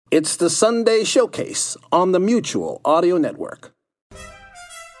It's the Sunday Showcase on the Mutual Audio Network.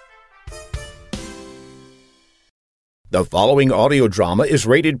 The following audio drama is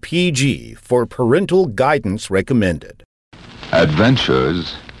rated PG for parental guidance recommended.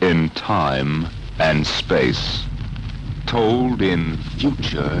 Adventures in time and space, told in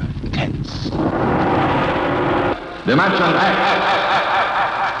future tense. Dimension X.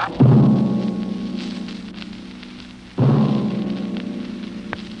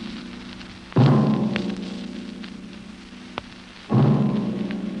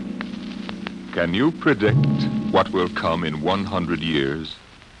 Can you predict what will come in 100 years?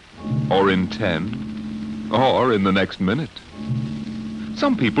 Or in 10? Or in the next minute?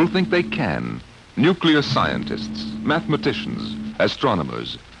 Some people think they can. Nuclear scientists, mathematicians,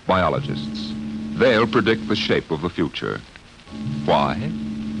 astronomers, biologists. They'll predict the shape of the future. Why?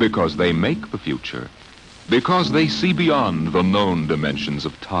 Because they make the future. Because they see beyond the known dimensions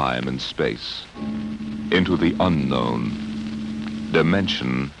of time and space into the unknown.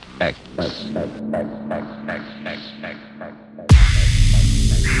 Dimension X.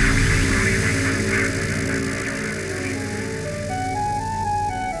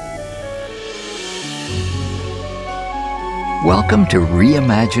 Welcome to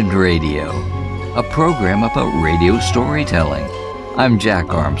Reimagined Radio, a program about radio storytelling. I'm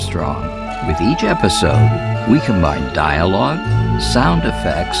Jack Armstrong. With each episode, we combine dialogue, sound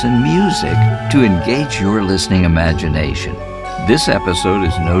effects, and music to engage your listening imagination. This episode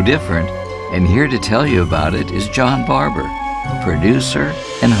is no different, and here to tell you about it is John Barber, producer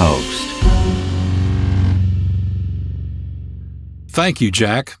and host. Thank you,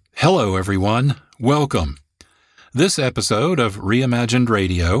 Jack. Hello, everyone. Welcome. This episode of Reimagined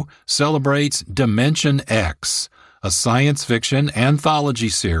Radio celebrates Dimension X, a science fiction anthology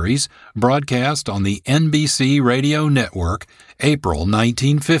series broadcast on the NBC Radio Network April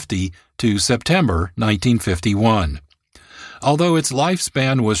 1950 to September 1951. Although its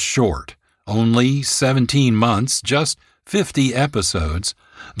lifespan was short, only 17 months, just 50 episodes,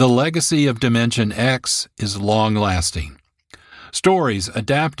 the legacy of Dimension X is long-lasting. Stories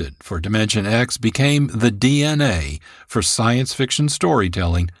adapted for Dimension X became the DNA for science fiction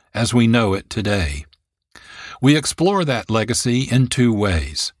storytelling as we know it today. We explore that legacy in two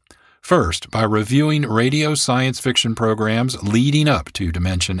ways. First, by reviewing radio science fiction programs leading up to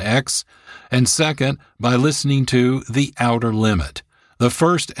Dimension X, and second, by listening to The Outer Limit, the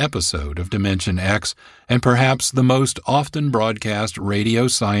first episode of Dimension X and perhaps the most often broadcast radio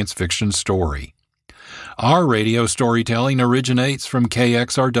science fiction story. Our radio storytelling originates from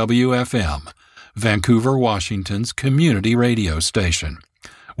KXRW-FM, Vancouver, Washington's community radio station.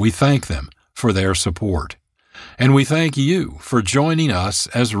 We thank them for their support. And we thank you for joining us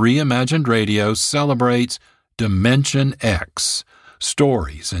as Reimagined Radio celebrates Dimension X,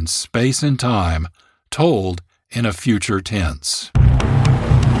 stories in space and time told in a future tense.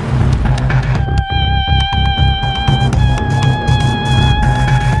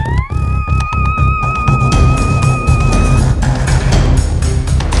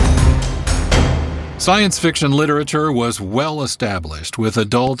 Science fiction literature was well established with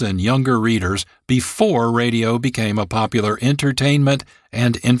adult and younger readers before radio became a popular entertainment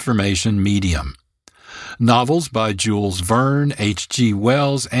and information medium. Novels by Jules Verne, H.G.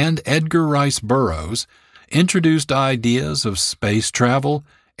 Wells, and Edgar Rice Burroughs introduced ideas of space travel,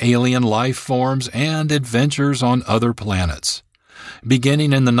 alien life forms, and adventures on other planets.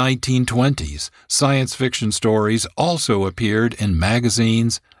 Beginning in the 1920s, science fiction stories also appeared in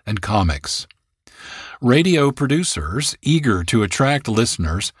magazines and comics. Radio producers, eager to attract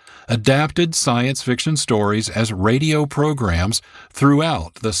listeners, adapted science fiction stories as radio programs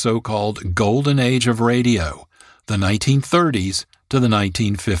throughout the so-called Golden Age of radio, the 1930s to the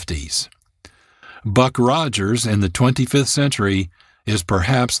 1950s. Buck Rogers in the 25th century is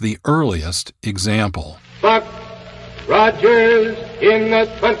perhaps the earliest example. Buck Rogers in the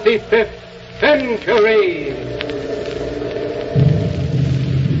 25th century.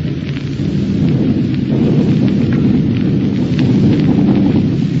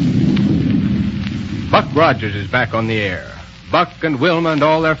 Buck Rogers is back on the air. Buck and Wilma and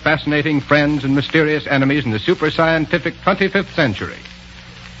all their fascinating friends and mysterious enemies in the super-scientific 25th century.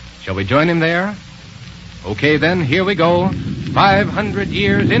 Shall we join him there? Okay, then, here we go. 500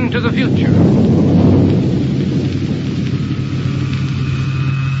 years into the future.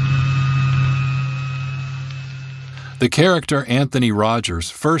 The character Anthony Rogers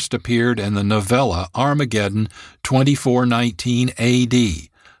first appeared in the novella Armageddon 2419 A.D.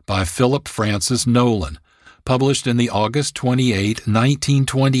 by Philip Francis Nolan, published in the August 28,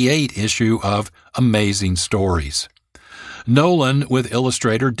 1928 issue of Amazing Stories. Nolan, with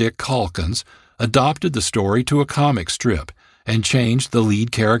illustrator Dick Calkins, adopted the story to a comic strip and changed the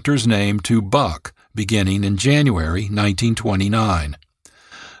lead character's name to Buck, beginning in January 1929.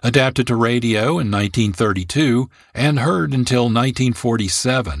 Adapted to radio in 1932 and heard until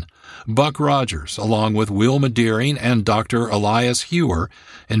 1947, Buck Rogers, along with Wilma Deering and Dr. Elias Hewer,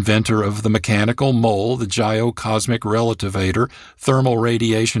 inventor of the mechanical mole, the gyocosmic relativator, thermal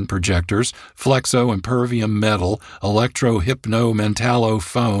radiation projectors, flexo-impervium metal, electro-hypno-mentallo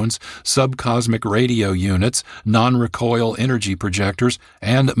phones, subcosmic radio units, non-recoil energy projectors,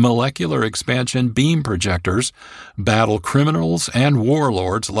 and molecular expansion beam projectors, battle criminals and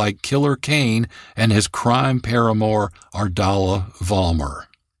warlords like Killer Kane and his crime paramour Ardala Vollmer.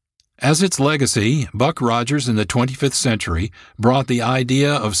 As its legacy, Buck Rogers in the 25th century brought the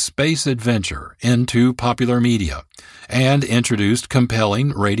idea of space adventure into popular media and introduced compelling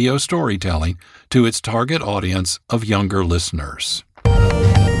radio storytelling to its target audience of younger listeners.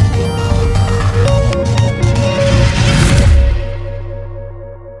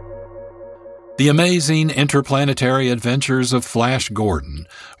 The Amazing Interplanetary Adventures of Flash Gordon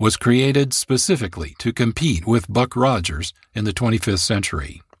was created specifically to compete with Buck Rogers in the 25th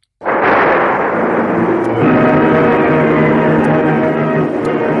century.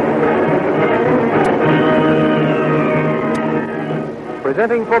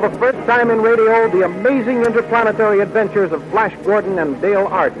 Presenting for the first time in radio, The Amazing Interplanetary Adventures of Flash Gordon and Dale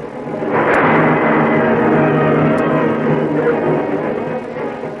Arden.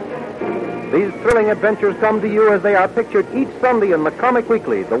 These thrilling adventures come to you as they are pictured each Sunday in the Comic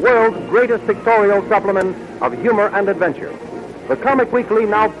Weekly, the world's greatest pictorial supplement of humor and adventure. The Comic Weekly,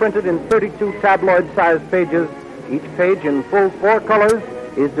 now printed in 32 tabloid-sized pages, each page in full 4 colors,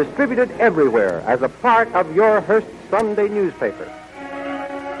 is distributed everywhere as a part of your Hearst Sunday newspaper.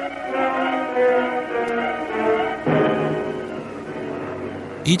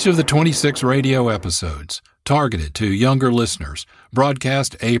 Each of the 26 radio episodes, targeted to younger listeners,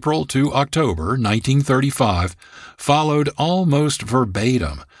 broadcast April to October 1935, followed almost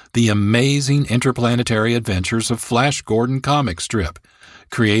verbatim the Amazing Interplanetary Adventures of Flash Gordon comic strip,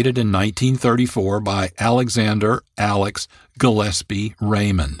 created in 1934 by Alexander Alex Gillespie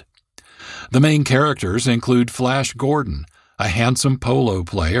Raymond. The main characters include Flash Gordon, a handsome polo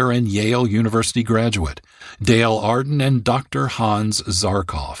player and Yale University graduate, Dale Arden and Dr. Hans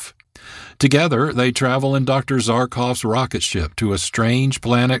Zarkov. Together, they travel in Dr. Zarkov's rocket ship to a strange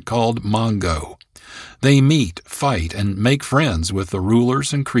planet called Mongo. They meet, fight, and make friends with the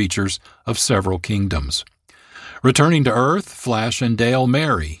rulers and creatures of several kingdoms. Returning to Earth, Flash and Dale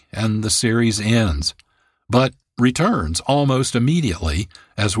marry, and the series ends, but returns almost immediately,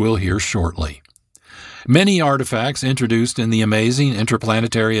 as we'll hear shortly. Many artifacts introduced in the Amazing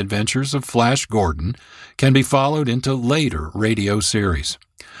Interplanetary Adventures of Flash Gordon can be followed into later radio series.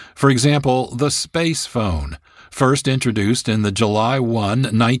 For example, the space phone, first introduced in the July 1,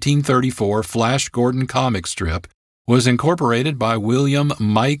 1934 Flash Gordon comic strip, was incorporated by William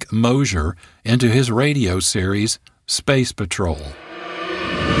Mike Mosier into his radio series Space Patrol.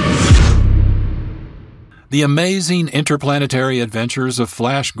 The Amazing Interplanetary Adventures of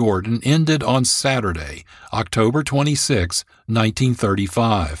Flash Gordon ended on Saturday, October 26,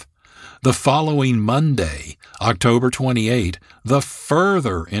 1935. The following Monday, October 28, the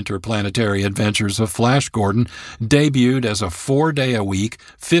Further Interplanetary Adventures of Flash Gordon debuted as a 4-day-a-week,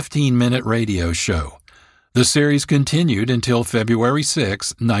 15-minute radio show. The series continued until February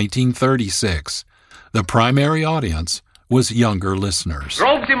 6, 1936. The primary audience was younger listeners.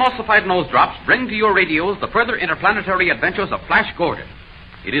 Grove's emulsified nose drops bring to your radios the Further Interplanetary Adventures of Flash Gordon.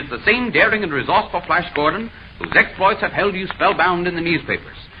 It is the same daring and resourceful Flash Gordon whose exploits have held you spellbound in the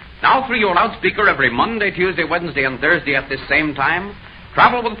newspapers. Now through your loudspeaker every Monday, Tuesday, Wednesday, and Thursday at this same time,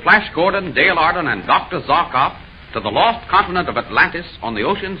 travel with Flash Gordon, Dale Arden, and Dr. Zarkov to the lost continent of Atlantis on the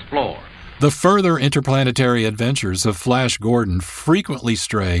ocean's floor. The Further Interplanetary Adventures of Flash Gordon frequently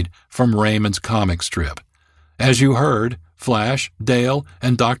strayed from Raymond's comic strip. As you heard, Flash, Dale,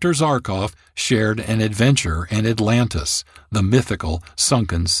 and Dr. Zarkov shared an adventure in Atlantis, the mythical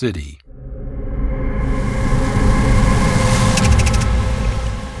sunken city.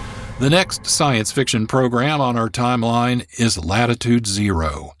 The next science fiction program on our timeline is Latitude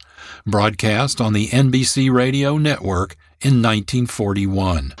Zero, broadcast on the NBC Radio Network in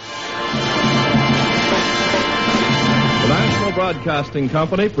 1941. The National Broadcasting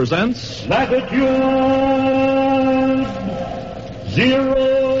Company presents Latitude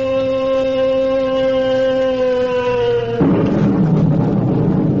Zero.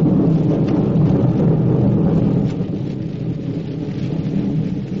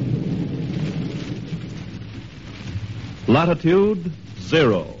 Latitude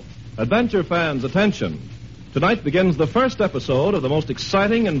Zero. Adventure fans, attention. Tonight begins the first episode of the most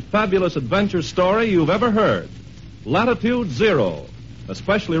exciting and fabulous adventure story you've ever heard. Latitude Zero,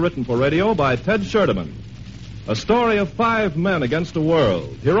 especially written for radio by Ted Sherdeman. A story of 5 men against a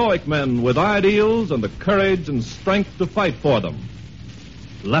world, heroic men with ideals and the courage and strength to fight for them.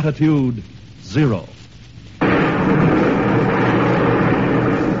 Latitude Zero.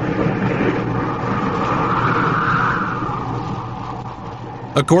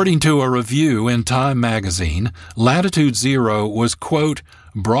 According to a review in Time magazine, Latitude Zero was, quote,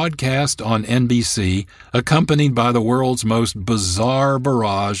 broadcast on NBC, accompanied by the world's most bizarre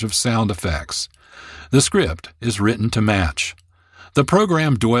barrage of sound effects. The script is written to match. The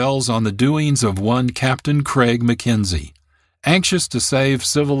program dwells on the doings of one Captain Craig McKenzie. Anxious to save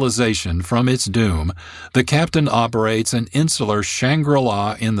civilization from its doom, the captain operates an insular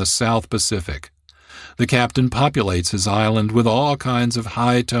Shangri-La in the South Pacific. The captain populates his island with all kinds of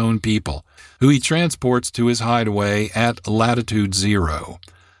high-toned people, who he transports to his hideaway at Latitude Zero,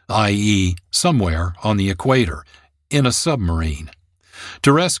 i.e., somewhere on the equator, in a submarine.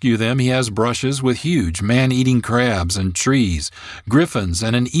 To rescue them, he has brushes with huge man-eating crabs and trees, griffins,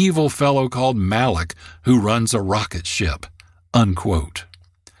 and an evil fellow called Malik, who runs a rocket ship, unquote.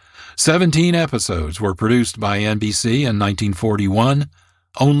 17 episodes were produced by NBC in 1941.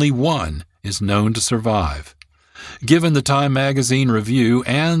 Only one is known to survive. Given the Time magazine review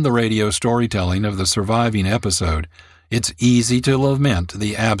and the radio storytelling of the surviving episode, it's easy to lament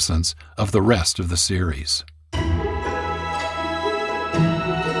the absence of the rest of the series.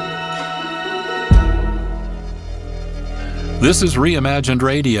 This is Reimagined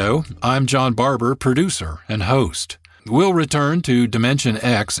Radio. I'm John Barber, producer and host. We'll return to Dimension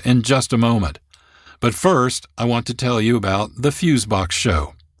X in just a moment. But first, I want to tell you about The Fusebox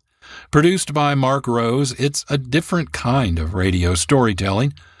Show. Produced by Mark Rose, it's a different kind of radio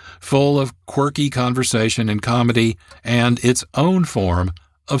storytelling, full of quirky conversation and comedy, and its own form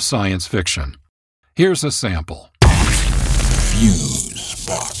of science fiction. Here's a sample.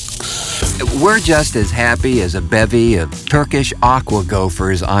 Fusebox. We're just as happy as a bevy of Turkish aqua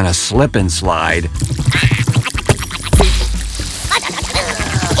gophers on a slip and slide.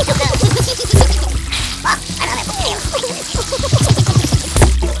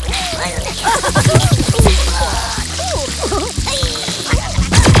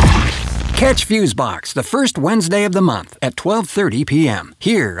 Catch Fusebox the first Wednesday of the month at 12:30 p.m.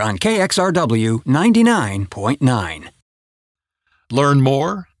 here on KXRW 99.9. Learn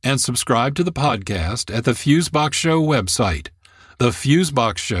more and subscribe to the podcast at the Fusebox Show website,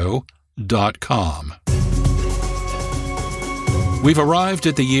 thefuseboxshow.com. We've arrived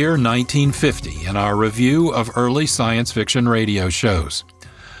at the year 1950 in our review of early science fiction radio shows.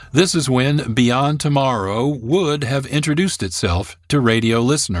 This is when Beyond Tomorrow would have introduced itself to radio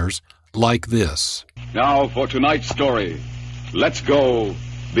listeners like this. Now for tonight's story. Let's go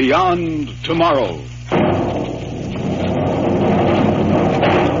Beyond Tomorrow.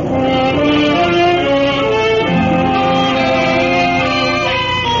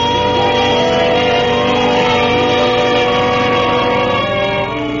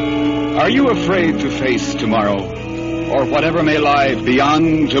 Are you afraid to face tomorrow, or whatever may lie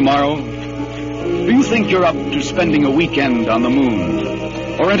beyond tomorrow? Do you think you're up to spending a weekend on the moon,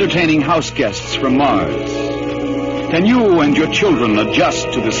 or entertaining house guests from Mars? Can you and your children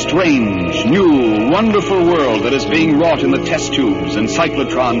adjust to the strange, new, wonderful world that is being wrought in the test tubes and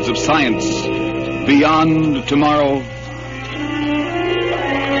cyclotrons of science beyond tomorrow?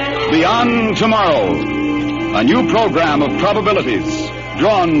 Beyond Tomorrow, a new program of probabilities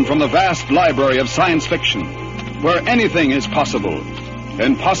drawn from the vast library of science fiction, where anything is possible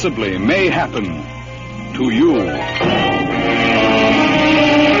and possibly may happen to you.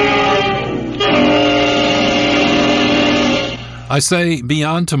 I say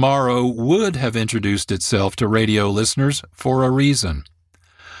Beyond Tomorrow would have introduced itself to radio listeners for a reason.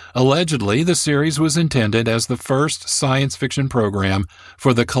 Allegedly, the series was intended as the first science fiction program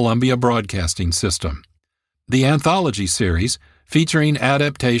for the Columbia Broadcasting System. The anthology series, featuring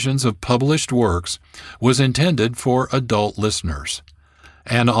adaptations of published works, was intended for adult listeners.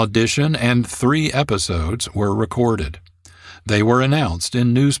 An audition and 3 episodes were recorded. They were announced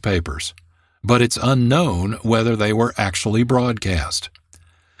in newspapers, but it's unknown whether they were actually broadcast.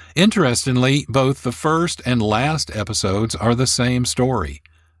 Interestingly, both the first and last episodes are the same story,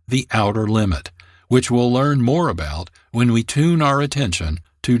 The Outer Limit, which we'll learn more about when we tune our attention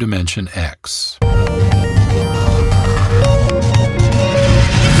to Dimension X.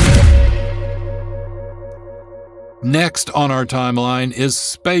 Next on our timeline is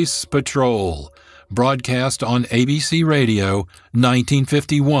Space Patrol, broadcast on ABC Radio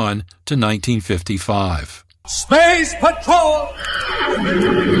 1951 to 1955. Space Patrol!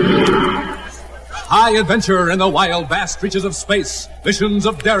 High adventure in the wild, vast reaches of space. Missions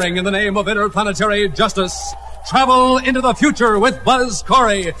of daring in the name of interplanetary justice. Travel into the future with Buzz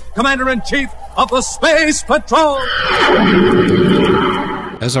Corey, Commander-in-Chief of the Space Patrol.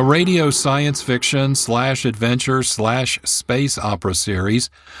 As a radio science fiction / adventure / space opera series,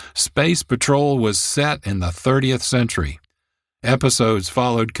 Space Patrol was set in the 30th century. Episodes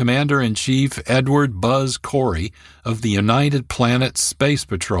followed Commander-in-Chief Edward Buzz Corey of the United Planets Space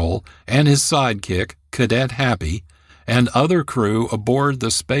Patrol and his sidekick, Cadet Happy, and other crew aboard the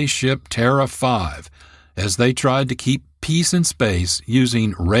spaceship Terra 5 as they tried to keep peace in space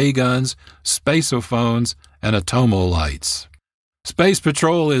using ray guns, spacephones, and atomolights. Space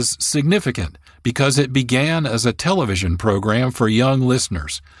Patrol is significant because it began as a television program for young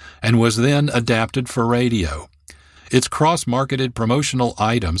listeners and was then adapted for radio. Its cross-marketed promotional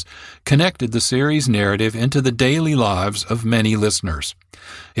items connected the series' narrative into the daily lives of many listeners.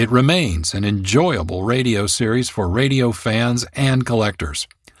 It remains an enjoyable radio series for radio fans and collectors.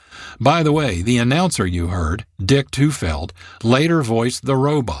 By the way, the announcer you heard, Dick Tufeld, later voiced the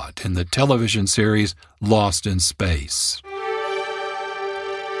robot in the television series Lost in Space.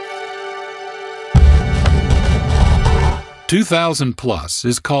 "2000 Plus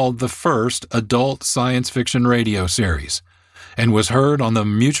is called the first adult science fiction radio series and was heard on the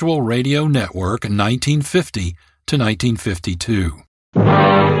Mutual Radio Network in 1950 to 1952.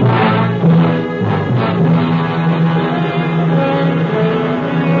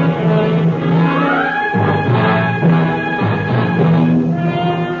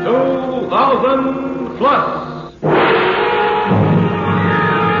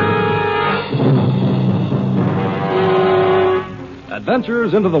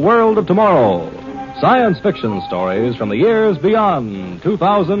 Adventures into the world of tomorrow. Science fiction stories from the years beyond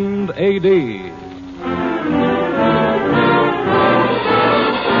 2000 AD.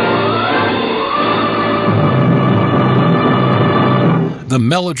 The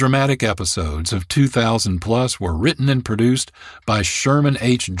melodramatic episodes of 2000 Plus were written and produced by Sherman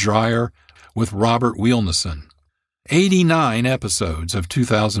H. Dreyer with Robert Wielnesen. 89 episodes of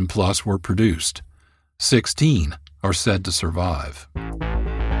 2000 Plus were produced. 16 are said to survive.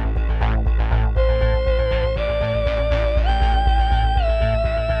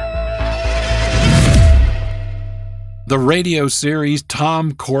 The radio series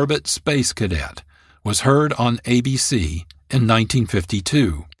Tom Corbett Space Cadet was heard on ABC in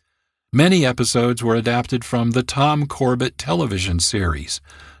 1952. Many episodes were adapted from the Tom Corbett television series,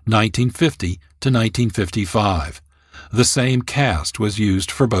 1950 to 1955. The same cast was used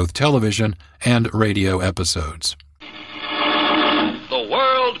for both television and radio episodes. The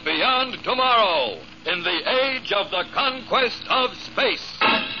world beyond tomorrow, in the age of the conquest of space.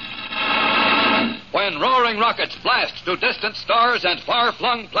 When roaring rockets blast to distant stars and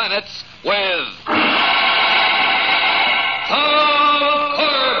far-flung planets with Tom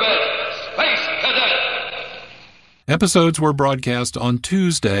Corbett, Space Cadet. Episodes were broadcast on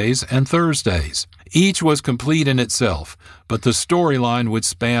Tuesdays and Thursdays. Each was complete in itself, but the storyline would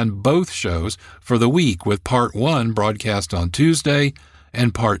span both shows for the week, with Part 1 broadcast on Tuesday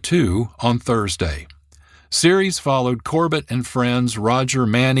and Part 2 on Thursday. Series followed Corbett and friends Roger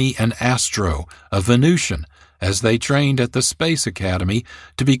Manny and Astro, a Venusian, as they trained at the Space Academy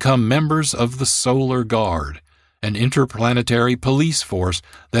to become members of the Solar Guard, an interplanetary police force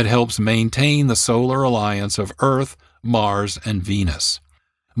that helps maintain the solar alliance of Earth, Mars, and Venus.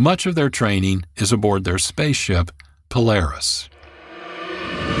 Much of their training is aboard their spaceship, Polaris.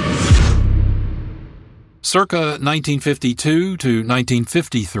 Circa 1952 to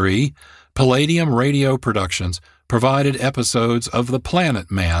 1953, Palladium Radio Productions provided episodes of The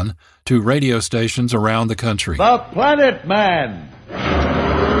Planet Man to radio stations around the country. The Planet Man!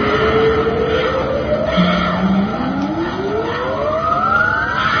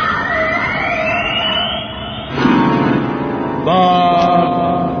 The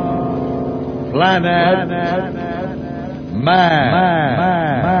Planet Man.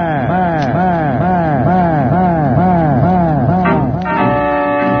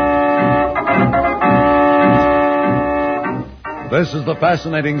 This is the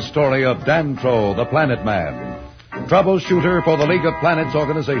fascinating story of Dantro, the Planet Man, troubleshooter for the League of Planets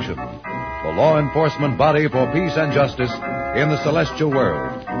organization, the law enforcement body for peace and justice in the celestial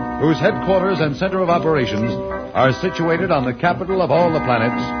world, whose headquarters and center of operations are situated on the capital of all the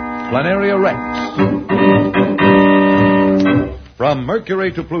planets, Planaria Rex. From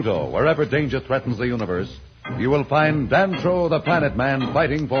Mercury to Pluto, wherever danger threatens the universe, you will find Dantro, the Planet Man,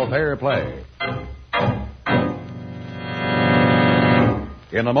 fighting for fair play.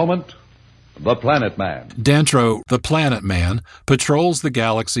 In a moment, the Planet Man. Dantro, the Planet Man, patrols the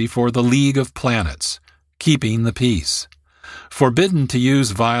galaxy for the League of Planets, keeping the peace. Forbidden to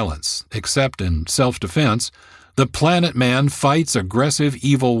use violence, except in self-defense, the Planet Man fights aggressive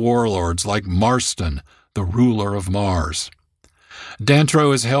evil warlords like Marston, the ruler of Mars.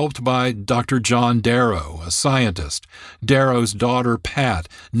 Dantro is helped by Dr. John Darrow, a scientist, Darrow's daughter Pat,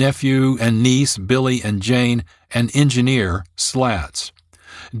 nephew and niece Billy and Jane, and engineer Slats.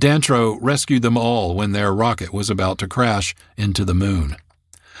 Dantro rescued them all when their rocket was about to crash into the moon.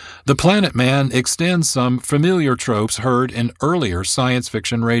 The Planet Man extends some familiar tropes heard in earlier science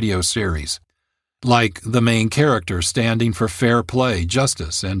fiction radio series, like the main character standing for fair play,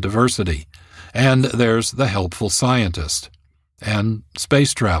 justice, and diversity, and there's the helpful scientist, and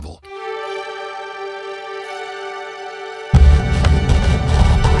space travel.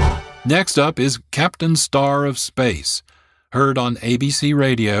 Next up is Captain Star of Space, heard on ABC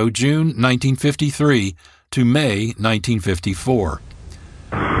Radio June 1953 to May 1954.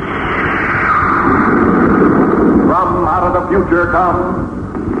 From out of the future comes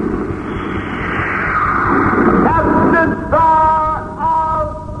Captain Star of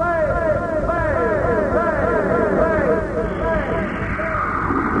Space.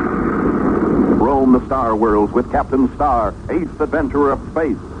 Roam the star worlds with Captain Star, ace adventurer of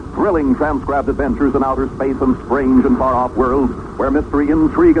space. Thrilling transcribed adventures in outer space and strange and far-off worlds where mystery,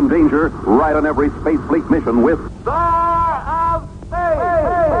 intrigue, and danger ride on every space fleet mission with Star of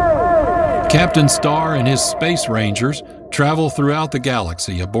Space. Captain Star and his Space Rangers travel throughout the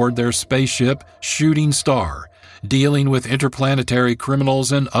galaxy aboard their spaceship Shooting Star, dealing with interplanetary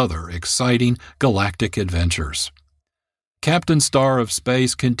criminals and other exciting galactic adventures. Captain Star of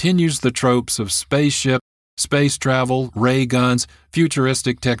Space continues the tropes of spaceship, space travel, ray guns,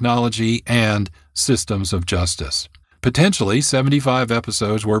 futuristic technology, and systems of justice. Potentially 75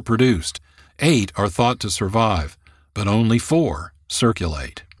 episodes were produced. 8 are thought to survive, but only 4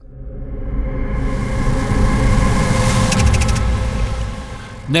 circulate.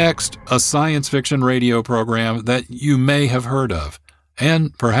 Next, a science fiction radio program that you may have heard of,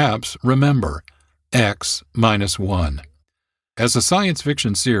 and perhaps remember, X-1. As a science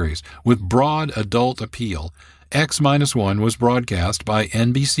fiction series with broad adult appeal, X-1 was broadcast by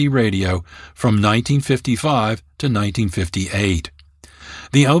NBC Radio from 1955 to 1958.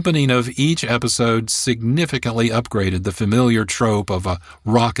 The opening of each episode significantly upgraded the familiar trope of a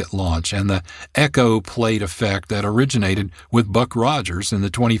rocket launch and the echo plate effect that originated with Buck Rogers in the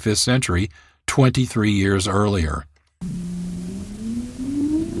 25th century 23 years earlier.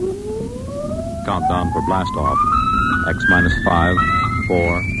 Countdown for blast off. X-5,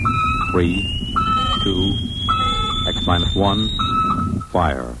 4, 3, 2, X-1,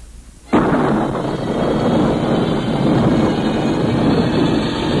 fire.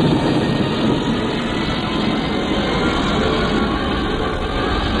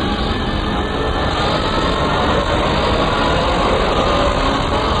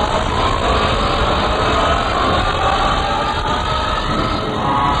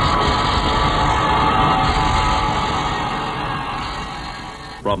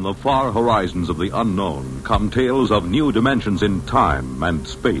 From the far horizons of the unknown come tales of new dimensions in time and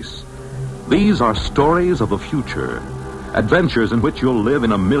space. These are stories of the future, adventures in which you'll live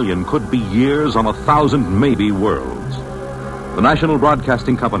in a million, could be years, on 1,000 maybe worlds. The National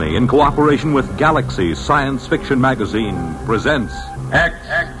Broadcasting Company, in cooperation with Galaxy Science Fiction Magazine, presents X-1.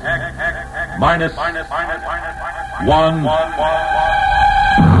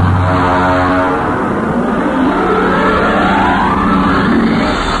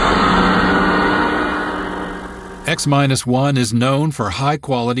 X-1 is known for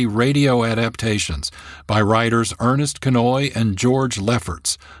high-quality radio adaptations by writers Ernest Kenoy and George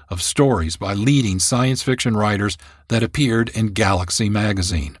Lefferts of stories by leading science fiction writers that appeared in Galaxy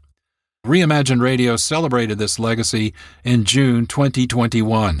magazine. Reimagine Radio celebrated this legacy in June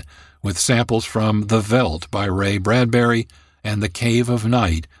 2021 with samples from The Veldt by Ray Bradbury and The Cave of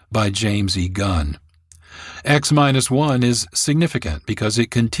Night by James E. Gunn. X-1 is significant because it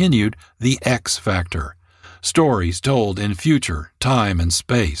continued the X Factor. Stories told in future, time, and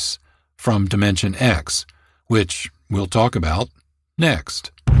space from Dimension X, which we'll talk about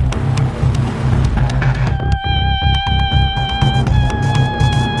next.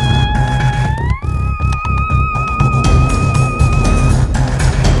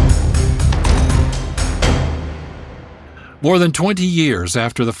 More than 20 years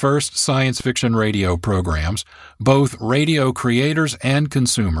after the first science fiction radio programs, both radio creators and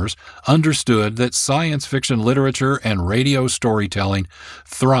consumers understood that science fiction literature and radio storytelling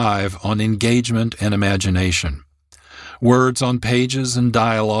thrive on engagement and imagination. Words on pages and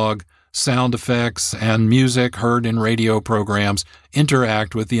dialogue, sound effects, and music heard in radio programs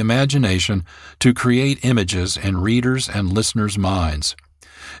interact with the imagination to create images in readers' and listeners' minds.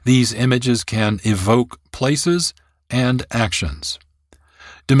 These images can evoke places and actions.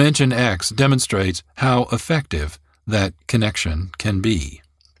 Dimension X demonstrates how effective that connection can be.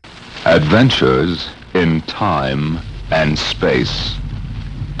 Adventures in time and space,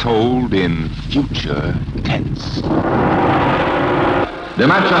 told in future tense.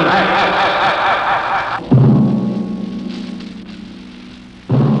 Dimension X!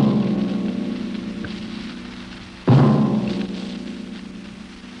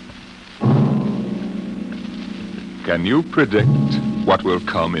 Can you predict what will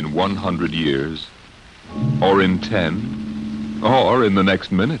come in 100 years? Or in 10? Or in the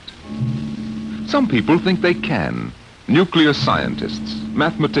next minute? Some people think they can. Nuclear scientists,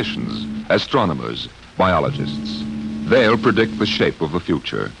 mathematicians, astronomers, biologists. They'll predict the shape of the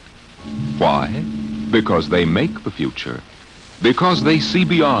future. Why? Because they make the future. Because they see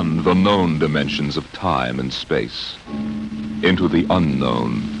beyond the known dimensions of time and space into the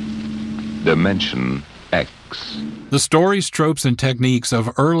unknown. Dimension X. The stories, tropes, and techniques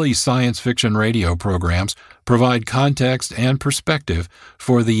of early science fiction radio programs provide context and perspective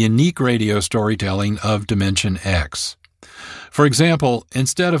for the unique radio storytelling of Dimension X. For example,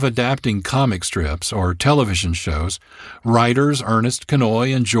 instead of adapting comic strips or television shows, writers Ernest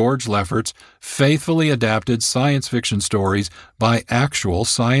Kinoy and George Lefferts faithfully adapted science fiction stories by actual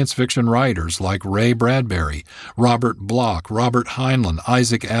science fiction writers like Ray Bradbury, Robert Bloch, Robert Heinlein,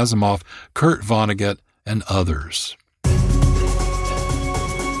 Isaac Asimov, Kurt Vonnegut, and others.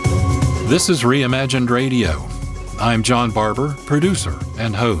 This is Reimagined Radio. I'm John Barber, producer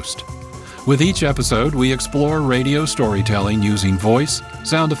and host. With each episode, we explore radio storytelling using voice,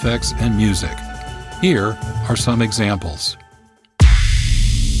 sound effects, and music. Here are some examples.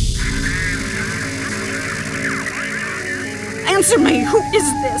 Answer me, who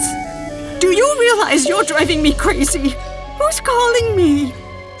is this? Do you realize you're driving me crazy? Who's calling me?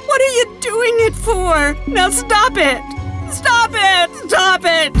 What are you doing it for? Now stop it! Stop it! Stop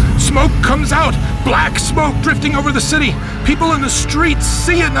it! Smoke comes out! Black smoke drifting over the city! People in the streets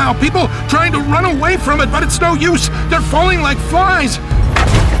see it now! People trying to run away from it, but it's no use! They're falling like flies!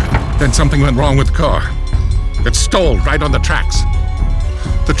 Then something went wrong with the car. It stalled right on the tracks.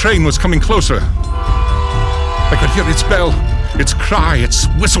 The train was coming closer. I could hear its bell, its cry, its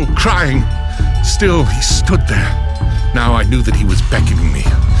whistle crying. Still, he stood there. Now I knew that he was beckoning me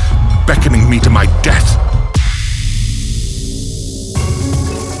to my death.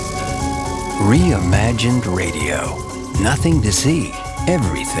 Reimagined Radio. Nothing to see,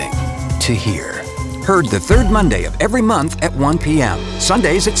 everything to hear. Heard the third Monday of every month at 1 p.m.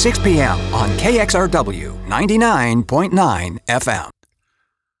 Sundays at 6 p.m. on KXRW 99.9 FM.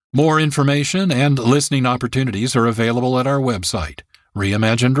 More information and listening opportunities are available at our website,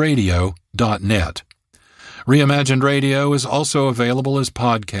 reimaginedradio.net. Reimagined Radio is also available as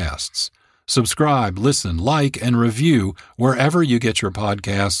podcasts. Subscribe, listen, like, and review wherever you get your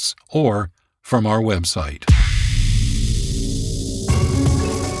podcasts or from our website.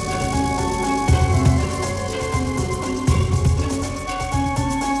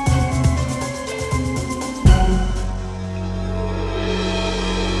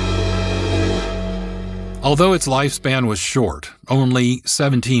 Although its lifespan was short, only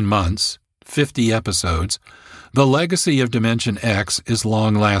 17 months, 50 episodes, the legacy of Dimension X is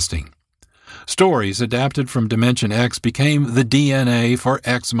long-lasting. Stories adapted from Dimension X became the DNA for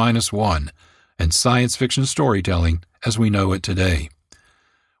X-1 and science fiction storytelling as we know it today.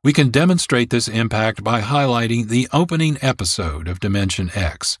 We can demonstrate this impact by highlighting the opening episode of Dimension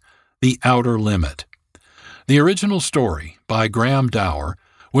X, The Outer Limit. The original story, by Graham Dower,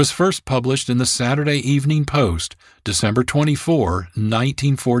 was first published in the Saturday Evening Post, December 24,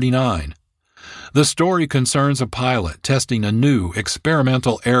 1949. The story concerns a pilot testing a new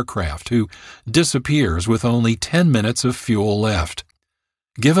experimental aircraft who disappears with only 10 minutes of fuel left.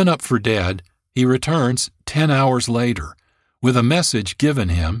 Given up for dead, he returns 10 hours later, with a message given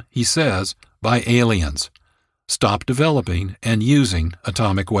him, he says, by aliens: stop developing and using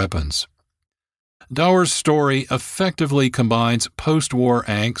atomic weapons. Dower's story effectively combines post-war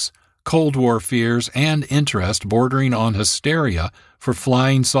angst, Cold War fears, and interest bordering on hysteria for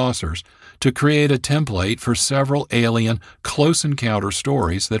flying saucers to create a template for several alien close encounter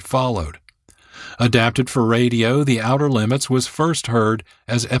stories that followed. Adapted for radio, The Outer Limits was first heard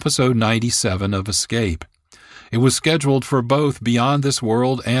as episode 97 of Escape. It was scheduled for both Beyond This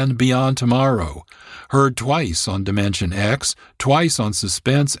World and Beyond Tomorrow, heard twice on Dimension X, twice on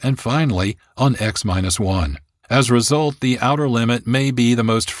Suspense, and finally on X-1. As a result, The Outer Limit may be the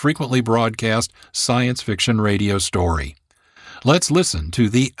most frequently broadcast science fiction radio story. Let's listen to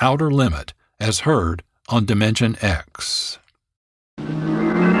The Outer Limit as heard on Dimension X.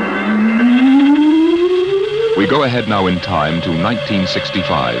 We go ahead now in time to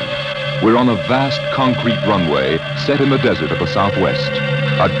 1965. We're on a vast concrete runway set in the desert of the Southwest.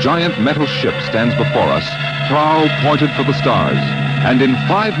 A giant metal ship stands before us, prow pointed for the stars. And in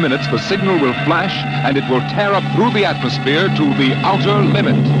 5 minutes, the signal will flash, and it will tear up through the atmosphere to the outer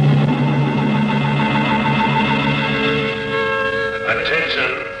limit. Attention.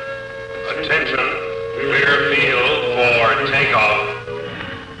 Clear field for takeoff.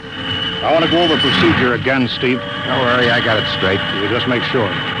 I want to go over procedure again, Steve. Don't worry, I got it straight. You just make sure.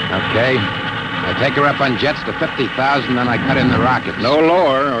 Okay. I take her up on jets to 50,000, then I cut in the rockets. No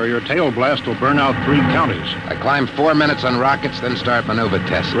lower, or your tail blast will burn out 3 counties. I climb 4 minutes on rockets, then start maneuver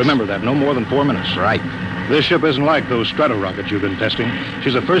tests. Remember that, no more than 4 minutes. Right. This ship isn't like those Strato-rockets you've been testing.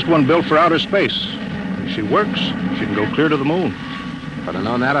 She's the first one built for outer space. If she works, she can go clear to the moon. If I'd have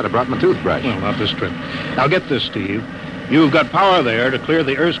known that, I'd have brought my toothbrush. Well, not this trip. Now get this, Steve. You've got power there to clear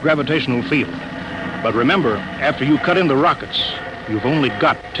the Earth's gravitational field. But remember, after you cut in the rockets, you've only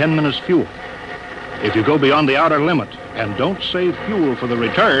got 10 minutes fuel. If you go beyond the outer limit and don't save fuel for the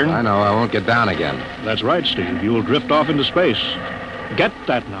return... I know, I won't get down again. That's right, Steve. You'll drift off into space. Get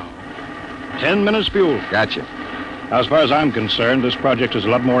that now. 10 minutes fuel. Gotcha. As far as I'm concerned, this project is a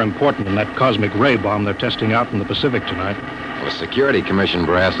lot more important than that cosmic ray bomb they're testing out in the Pacific tonight. Well, the Security Commission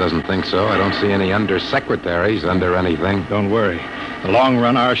brass doesn't think so. I don't see any undersecretaries under anything. Don't worry. In the long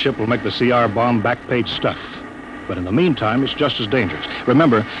run, our ship will make the CR bomb back-page stuff. But in the meantime, it's just as dangerous.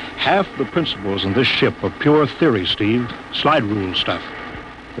 Remember, half the principles in this ship are pure theory, Steve. Slide rule stuff.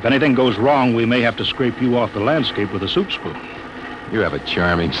 If anything goes wrong, we may have to scrape you off the landscape with a soup spoon. You have a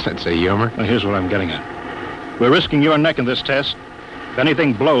charming sense of humor. Now, here's what I'm getting at. We're risking your neck in this test. If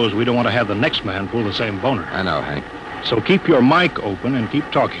anything blows, we don't want to have the next man pull the same boner. I know, Hank. So keep your mic open and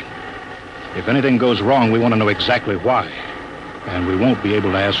keep talking. If anything goes wrong, we want to know exactly why. And we won't be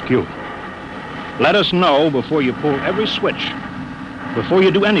able to ask you. Let us know before you pull every switch. Before you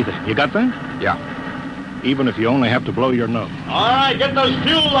do anything. You got that? Yeah. Even if you only have to blow your nose. All right, get those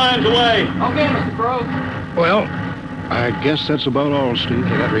fuel lines away. Okay, Mr. Crow. Well, I guess that's about all, Steve.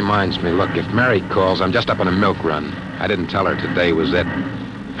 Hey, that reminds me. Look, if Mary calls, I'm just up on a milk run. I didn't tell her today was it.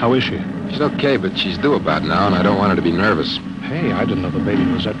 How is she? She's okay, but she's due about now, and I don't want her to be nervous. Hey, I didn't know the baby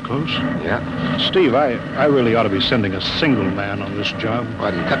was that close. Yeah? Steve, I really ought to be sending a single man on this job.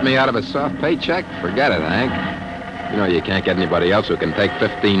 What, and cut me out of a soft paycheck? Forget it, Hank. You know you can't get anybody else who can take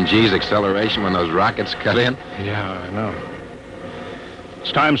 15 G's acceleration when those rockets cut in. Yeah, I know.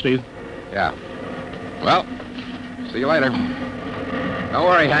 It's time, Steve. Yeah. Well, see you later. Don't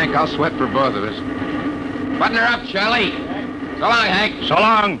worry, Hank. I'll sweat for both of us. Button her up, Charlie. So long, Hank. So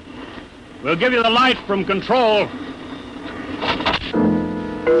long. We'll give you the light from control.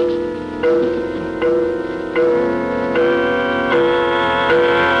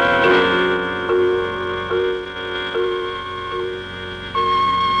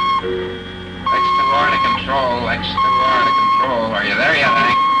 X2R to control. Are you there yet,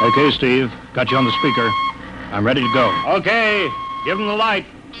 Hank? Okay, Steve. Got you on the speaker. I'm ready to go. Okay. Give him the light.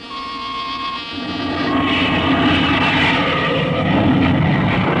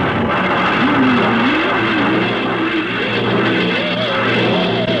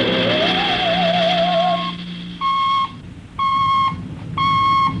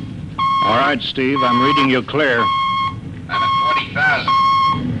 All right, Steve. I'm reading you clear. I'm at 40,000.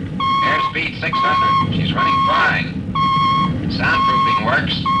 Airspeed 600. She's running fine. Soundproofing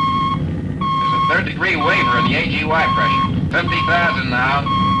works. There's a third-degree waiver in the AGY pressure. 50,000 now.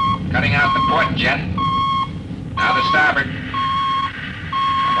 Cutting out the port jet. Now the starboard.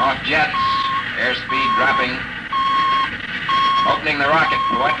 I'm off jets. Airspeed dropping. Opening the rocket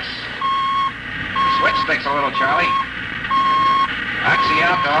ports. Switch sticks a little, Charlie. Oxy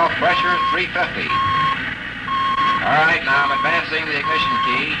alcohol pressure 350. All right, now I'm advancing the ignition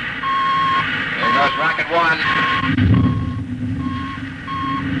key. Here goes rocket 1.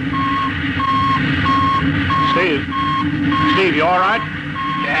 Steve, you all right?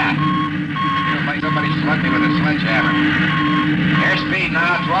 Yeah. Feels like somebody slugged me with a sledgehammer. Airspeed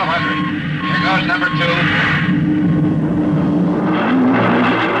now 1,200. Here goes number 2.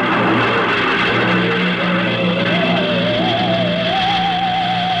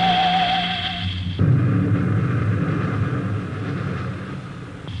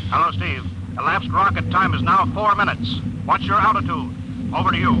 Hello, Steve. Elapsed rocket time is now 4 minutes. What's your altitude?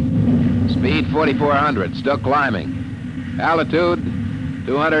 Over to you. Speed 4,400. Still climbing. Altitude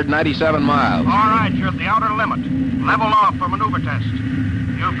 297 miles. All right, you're at the outer limit. Level off for maneuver test.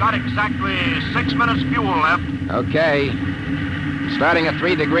 You've got exactly 6 minutes fuel left. Okay. Starting at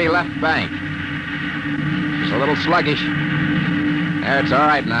 3-degree left bank. It's a little sluggish. There, it's all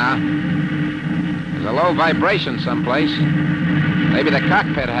right now. There's a low vibration someplace. Maybe the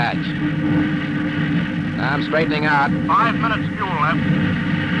cockpit hatch. Now I'm straightening out. 5 minutes fuel left.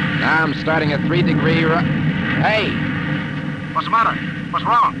 Now I'm starting at 3-degree Hey! What's the matter? What's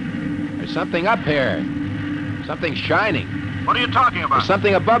wrong? There's something up here. Something shining. What are you talking about? There's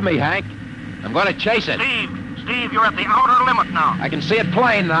something above me, Hank. I'm going to chase it. Steve, you're at the outer limit now. I can see it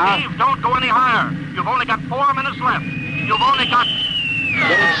plain now. Steve, don't go any higher. You've only got 4 minutes left. You've only got...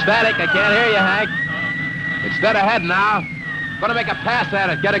 Getting static. I can't hear you, Hank. It's dead ahead now. Going to make a pass at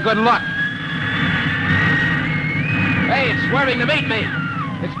it. Get a good look. Hey, it's swerving to meet me.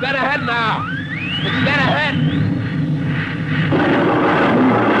 It's dead ahead now. It's dead ahead.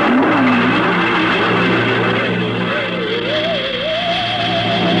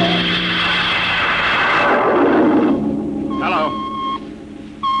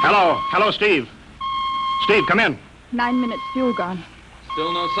 Hello, Steve. Steve, come in. 9 minutes fuel gone.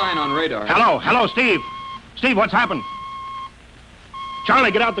 Still no sign on radar. Hello, Steve. Steve, what's happened?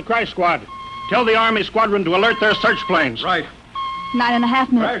 Charlie, get out the crash squad. Tell the Army squadron to alert their search planes. Right.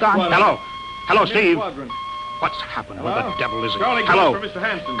 9.5 minutes gone. Hello, Steve. What's happened? What the devil is it? Charlie, Hello. for Mr.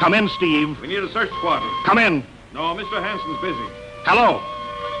 Hanson. Come in, Steve. We need a search squadron. Come in. No, Mr. Hanson's busy.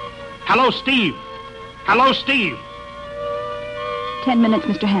 Hello, Steve. 10 minutes,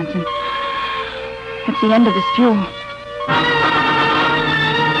 Mr. Hanson. That's the end of this fuel.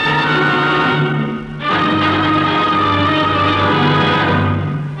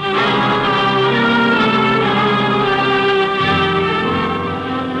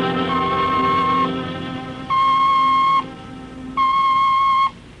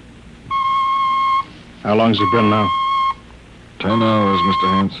 How long's he been now? 10 hours,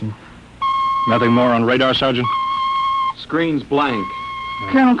 Mr. Hanson. Nothing more on radar, Sergeant? Screen's blank.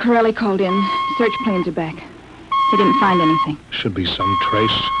 Colonel Corelli called in. Search planes are back. They didn't find anything. Should be some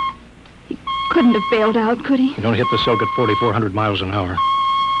trace. Couldn't have bailed out, could he? You don't hit the silk at 4,400 miles an hour.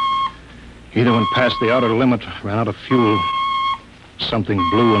 Either went past the outer limit, ran out of fuel. Something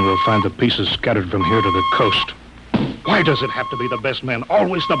blew, and we'll find the pieces scattered from here to the coast. Why does it have to be the best man?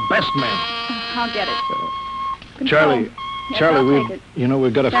 Always the best man. I'll get it. Charlie,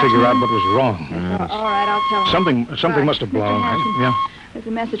 we've got to figure out what was wrong. All right, I'll tell him. Something must have blown. Yeah. There's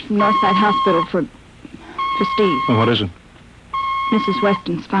a message from Northside Hospital for Steve. Well, what is it? Mrs.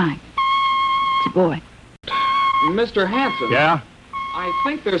 Weston's fine. It's a boy. Mr. Hanson. Yeah? I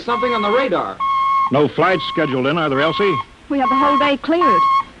think there's something on the radar. No flights scheduled in, are there, Elsie? We have the whole day cleared.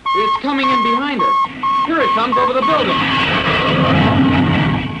 It's coming in behind us. Here it comes over the building.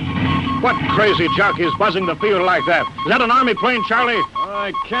 What crazy jockey is buzzing the field like that? Is that an Army plane, Charlie?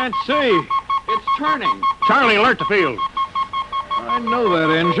 I can't see. It's turning. Charlie, alert the field. I know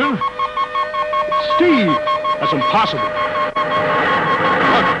that engine. It's Steve. That's impossible.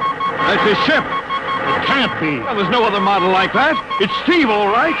 Look, that's his ship. It can't be. Well, there's no other model like that. It's Steve, all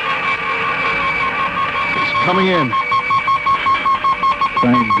right. It's coming in.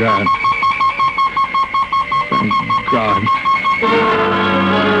 Thank God. Thank God.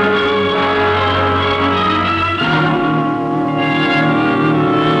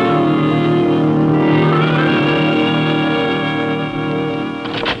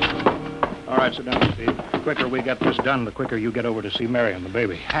 All right, sit down, Steve. The quicker we get this done, the quicker you get over to see Mary and the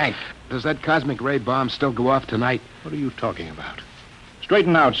baby. Hank, does that cosmic ray bomb still go off tonight? What are you talking about?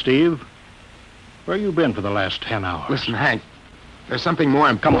 Straighten out, Steve. Where you been for the last 10 hours? Listen, Hank, there's something more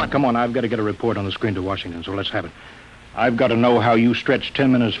important. Come on. I've got to get a report on the screen to Washington, so let's have it. I've got to know how you stretched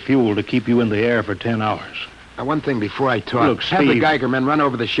 10 minutes fuel to keep you in the air for 10 hours. Now, one thing before I talk. Look, Steve. Have the Geiger men run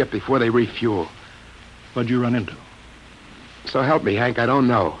over the ship before they refuel. What'd you run into? So help me, Hank, I don't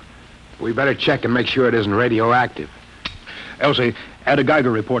know. We better check and make sure it isn't radioactive. Elsie, add a Geiger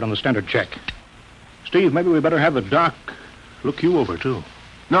report on the standard check. Steve, maybe we better have the doc look you over, too.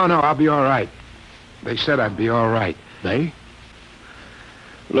 No, I'll be all right. They said I'd be all right. They?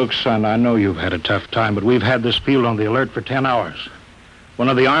 Look, son, I know you've had a tough time, but we've had this field on the alert for 10 hours. One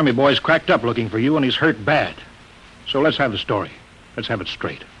of the Army boys cracked up looking for you, and he's hurt bad. So let's have the story. Let's have it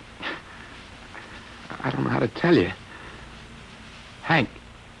straight. I don't know how to tell you. Hank,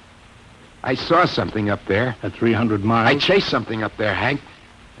 I saw something up there. At 300 miles? I chased something up there, Hank,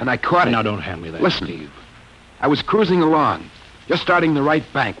 and I caught it. Now, don't hand me that, Listen, Steve. I was cruising along, just starting the right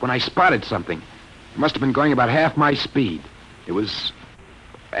bank, when I spotted something. It must have been going about half my speed. It was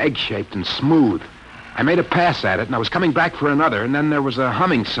egg-shaped and smooth. I made a pass at it, and I was coming back for another, and then there was a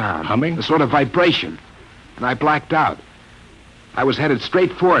humming sound. Humming? A sort of vibration. And I blacked out. I was headed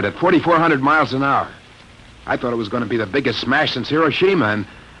straight for it at 4,400 miles an hour. I thought it was going to be the biggest smash since Hiroshima, and...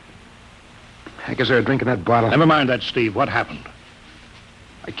 I guess they were drinking that bottle. Never mind that, Steve. What happened?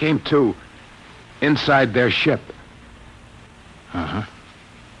 I came to inside their ship. Uh-huh.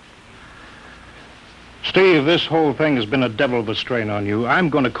 Steve, this whole thing has been a devil of a strain on you. I'm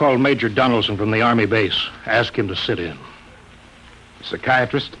going to call Major Donaldson from the Army base. Ask him to sit in.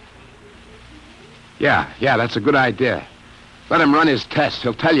 Psychiatrist? Yeah, that's a good idea. Let him run his tests.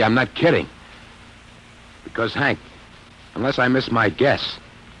 He'll tell you I'm not kidding. Because, Hank, unless I miss my guess,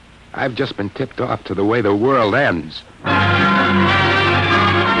 I've just been tipped off to the way the world ends.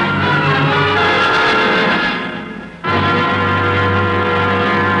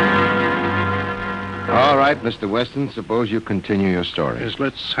 All right, Mr. Weston, suppose you continue your story. Yes,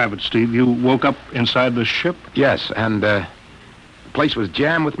 let's have it, Steve. You woke up inside the ship? Yes, and the place was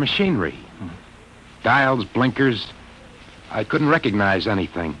jammed with machinery. Dials, blinkers. I couldn't recognize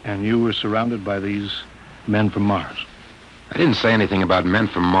anything. And you were surrounded by these men from Mars? I didn't say anything about men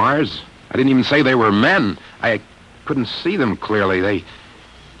from Mars. I didn't even say they were men. I couldn't see them clearly. They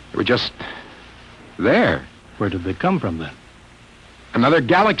were just there. Where did they come from, then? Another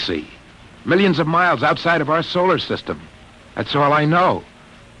galaxy. Millions of miles outside of our solar system. That's all I know.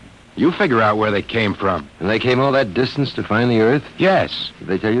 You figure out where they came from. And they came all that distance to find the Earth? Yes. Did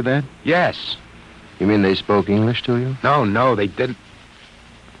they tell you that? Yes. You mean they spoke English to you? No, they didn't.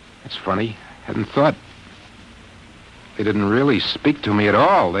 That's funny. Hadn't thought. They didn't really speak to me at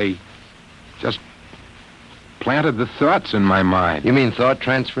all. They just planted the thoughts in my mind. You mean thought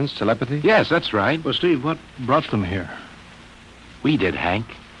transference, telepathy? Yes, that's right. Well, Steve, what brought them here? We did, Hank.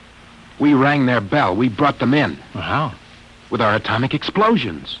 We rang their bell. We brought them in. Well, how? With our atomic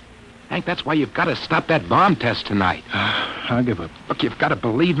explosions. Hank, that's why you've got to stop that bomb test tonight. I'll give up. Look, you've got to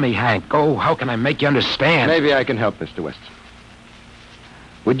believe me, Hank. Oh, how can I make you understand? Maybe I can help, Mr. Weston.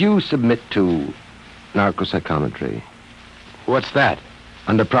 Would you submit to narcopsychometry? What's that?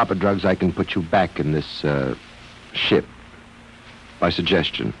 Under proper drugs, I can put you back in this, ship. By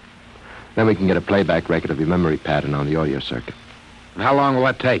suggestion. Then we can get a playback record of your memory pattern on the audio circuit. And how long will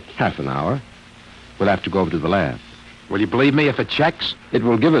that take? Half an hour. We'll have to go over to the lab. Will you believe me if it checks? It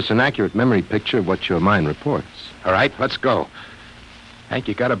will give us an accurate memory picture of what your mind reports. All right, let's go. Hank,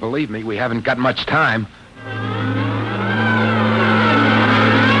 you gotta believe me. We haven't got much time.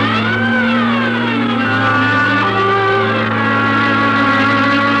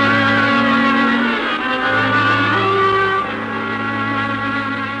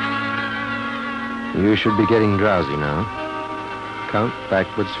 You should be getting drowsy now. Count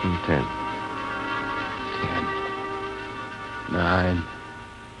backwards from 10. 9,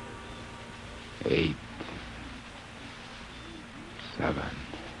 8, 7,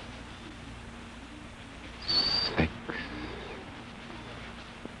 6, 6.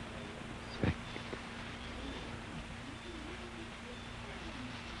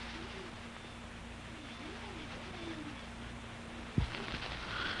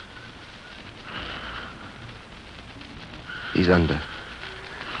 He's under.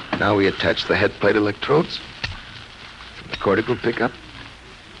 Now we attach the head plate electrodes. The cortical pickup.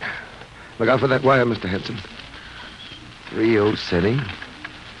 Look out for that wire, Mr. Henson. 3.0 setting.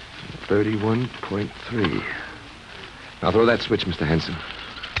 31.3. Now throw that switch, Mr. Henson.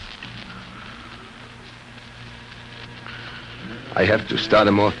 I have to start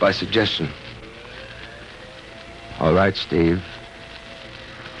him off by suggestion. All right, Steve.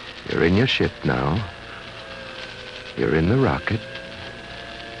 You're in your ship now. You're in the rocket.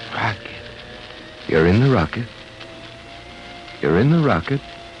 Rocket? You're in the rocket. You're in the rocket,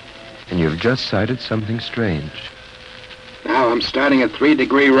 and you've just sighted something strange. Now I'm starting at 3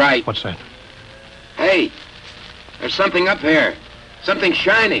 degree right. What's that? Hey, there's something up here. Something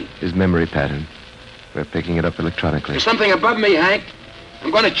shining. His memory pattern. We're picking it up electronically. There's something above me, Hank.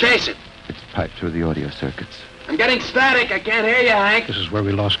 I'm going to chase it. It's piped through the audio circuits. I'm getting static. I can't hear you, Hank. This is where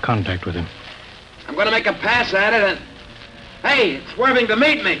we lost contact with him. I'm going to make a pass at it and... Hey, it's swerving to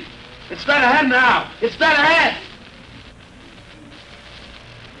meet me. It's dead ahead now. It's dead ahead.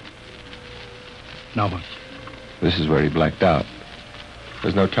 Now what? This is where he blacked out.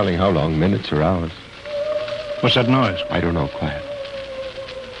 There's no telling how long, minutes or hours. What's that noise? I don't know. Quiet.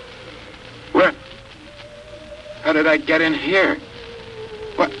 Where? How did I get in here?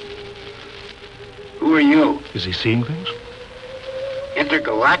 What? Who are you? Is he seeing things?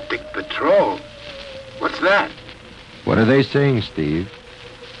 Intergalactic Patrol. What's that? What are they saying, Steve?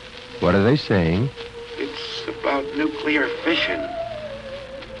 What are they saying? It's about nuclear fission.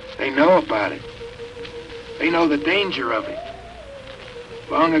 They know about it. They know the danger of it.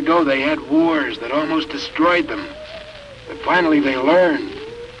 Long ago, they had wars that almost destroyed them. But finally, they learned.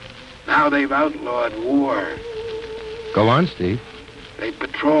 Now they've outlawed war. Go on, Steve. They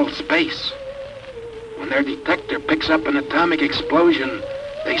patrol space. When their detector picks up an atomic explosion,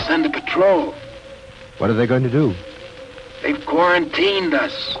 they send a patrol. What are they going to do? They've quarantined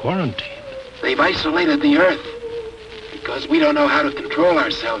us. Quarantine? They've isolated the Earth. Because we don't know how to control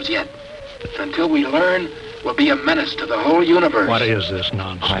ourselves yet. Until we learn, we'll be a menace to the whole universe. What is this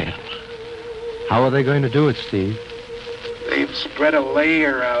nonsense? How are they going to do it, Steve? They've spread a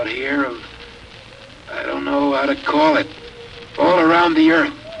layer out here of... I don't know how to call it. All around the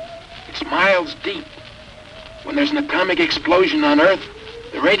Earth. It's miles deep. When there's an atomic explosion on Earth,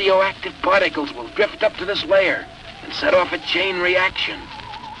 the radioactive particles will drift up to this layer and set off a chain reaction.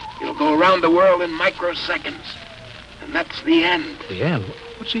 It'll go around the world in microseconds. And that's the end. The end?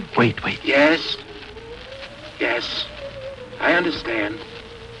 What's he... Wait. Yes. Yes. I understand.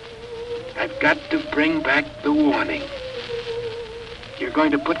 I've got to bring back the warning. You're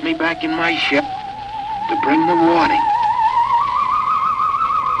going to put me back in my ship to bring the warning.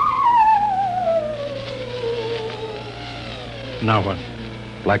 Now what?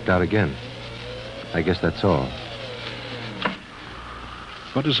 Blacked out again. I guess that's all.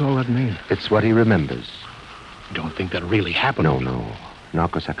 What does all that mean? It's what he remembers. You don't think that really happened? No.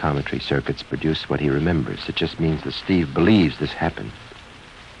 Narcopsychometry circuits produce what he remembers. It just means that Steve believes this happened.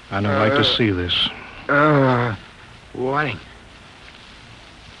 I'd like to see this. Warning.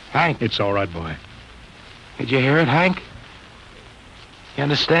 Hank. It's all right, boy. Did you hear it, Hank? You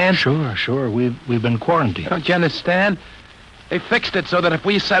understand? Sure. We've been quarantined. Don't you understand? They fixed it so that if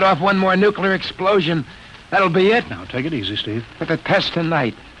we set off one more nuclear explosion, that'll be it. Now, take it easy, Steve. At the test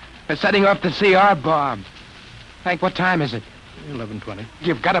tonight. They're setting off the CR bomb. Hank, what time is it? 11:20.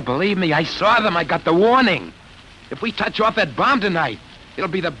 You've got to believe me. I saw them. I got the warning. If we touch off that bomb tonight, it'll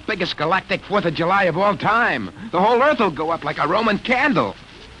be the biggest galactic 4th of July of all time. The whole Earth will go up like a Roman candle.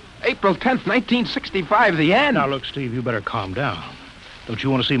 April 10th, 1965, the end. Now, look, Steve, you better calm down. Don't you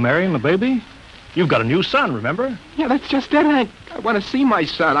want to see Mary and the baby? You've got a new son, remember? Yeah, that's just it, Hank. I want to see my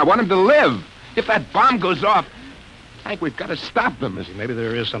son. I want him to live. If that bomb goes off, Hank, we've got to stop them. Maybe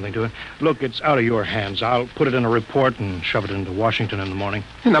there is something to it. Look, it's out of your hands. I'll put it in a report and shove it into Washington in the morning.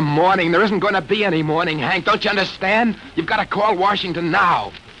 In the morning? There isn't going to be any morning, Hank. Don't you understand? You've got to call Washington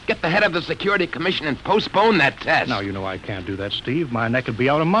now. Get the head of the Security Commission and postpone that test. Now, you know I can't do that, Steve. My neck would be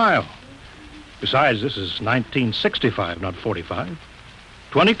out a mile. Besides, this is 1965, not 45.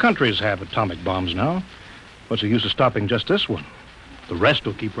 20 countries have atomic bombs now. What's the use of stopping just this one? The rest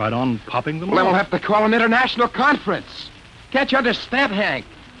will keep right on popping them. Well, then we'll have to call an international conference. Can't you understand, Hank?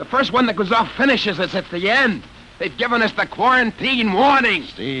 The first one that goes off finishes us at the end. They've given us the quarantine warning.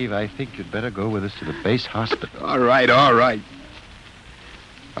 Steve, I think you'd better go with us to the base hospital. All right.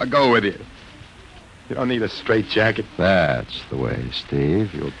 I'll go with you. You don't need a straitjacket. That's the way,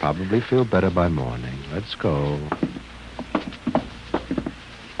 Steve. You'll probably feel better by morning. Let's go.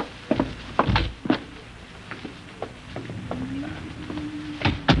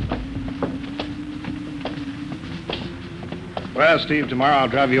 Well, Steve, tomorrow I'll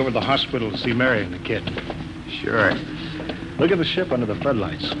drive you over to the hospital to see Mary and the kid. Sure. Look at the ship under the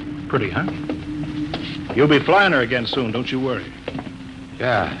floodlights. Pretty, huh? You'll be flying her again soon, don't you worry.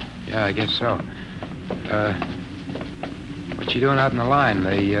 Yeah, I guess so. What you doing out in the line?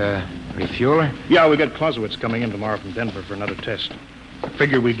 They, refuel her? Yeah, we got Clausewitz coming in tomorrow from Denver for another test. I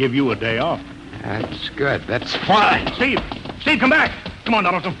figured we'd give you a day off. That's good. That's fine. Steve, come back. Come on,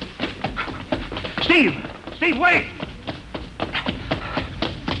 Donaldson. Steve, wait.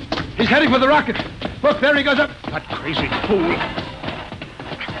 He's heading for the rocket. Look, there he goes up. That crazy fool.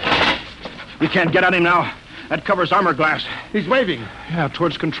 We can't get at him now. That covers armor glass. He's waving. Yeah,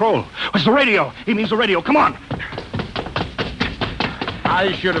 towards control. What's the radio? He means the radio. Come on.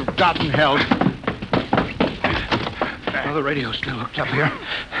 I should have gotten help. Oh, the radio's still hooked up here.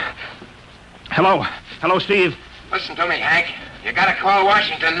 Hello, Steve. Listen to me, Hank. You gotta call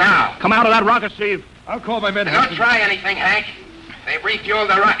Washington now. Come out of that rocket, Steve. I'll call my men. Don't try anything, Hank. They've refueled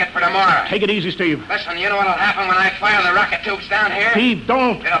the rocket for tomorrow. Take it easy, Steve. Listen, you know what'll happen when I fire the rocket tubes down here? Steve,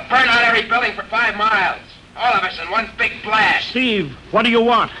 don't. It'll burn out every building for 5 miles. All of us in one big blast. Steve, what do you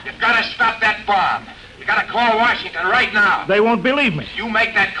want? You've got to stop that bomb. You got to call Washington right now. They won't believe me. You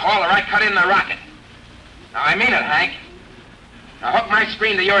make that call or I cut in the rocket. Now, I mean it, Hank. Now, hook my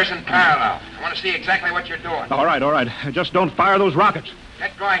screen to yours in parallel. I want to see exactly what you're doing. All right. Just don't fire those rockets.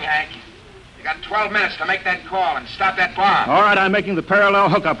 Get going, Hank. You got 12 minutes to make that call and stop that bomb. All right, I'm making the parallel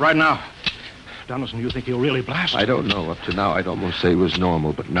hookup right now. Donaldson, you think he'll really blast? I don't know. Up to now, I'd almost say he was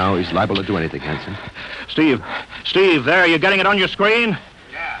normal, but now he's liable to do anything, Hanson. Steve, there, you getting it on your screen?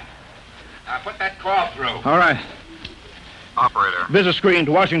 Yeah. Now put that call through. All right. Operator. Visit screen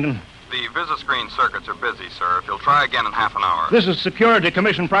to Washington. The visit-screen circuits are busy, sir. If you'll try again in half an hour. This is Security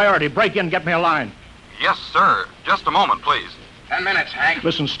Commission priority. Break in, get me a line. Yes, sir. Just a moment, please. 10 minutes, Hank.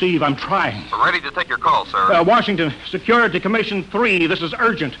 Listen, Steve, I'm trying. We're ready to take your call, sir. Washington, Security Commission 3. This is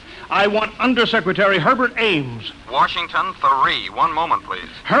urgent. I want Undersecretary Herbert Ames. Washington 3. 1 moment, please.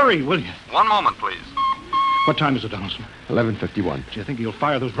 Hurry, will you? 1 moment, please. What time is it, Donaldson? 11:51. Do you think he'll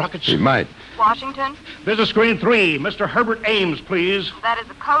fire those rockets? He might. Washington? Visit screen 3. Mr. Herbert Ames, please. That is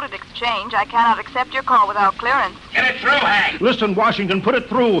a coded exchange. I cannot accept your call without clearance. Get it through, Hank. Listen, Washington, put it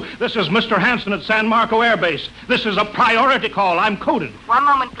through. This is Mr. Hanson at San Marco Air Base. This is a priority call. I'm coded. 1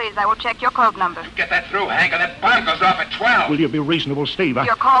 moment, please. I will check your code number. Get that through, Hank, or that bomb goes off at 12. Will you be reasonable, Steve?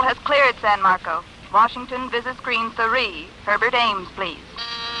 Your call has cleared, San Marco. Washington, visit screen 3. Herbert Ames, please.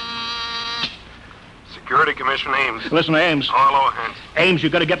 Security Commission Ames. Listen, Ames. Hello, Hanson. Ames, you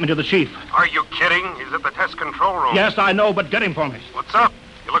got to get me to the chief. Are you kidding? He's at the test control room. Yes, I know, but get him for me. What's up?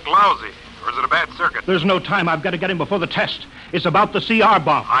 You look lousy. Or is it a bad circuit? There's no time. I've got to get him before the test. It's about the CR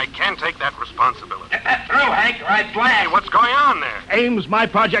bomb. I can't take that responsibility. Get that through, Hank, or I blast. Hey, what's going on there? Ames, my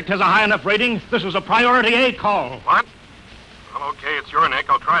project has a high enough rating. This is a priority A call. What? Well, okay, it's your neck.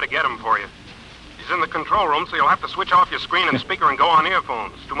 I'll try to get him for you. He's in the control room, so you'll have to switch off your screen and speaker and go on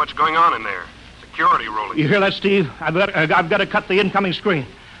earphones. Too much going on in there. Security ruling. You hear that, Steve? I've got to cut the incoming screen.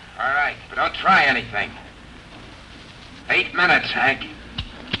 All right, but don't try anything. 8 minutes, Hank.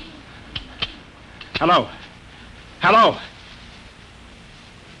 Hello? Hello?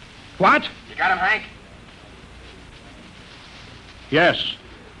 What? You got him, Hank? Yes.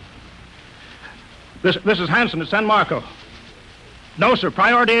 This is Hanson at San Marco. No, sir.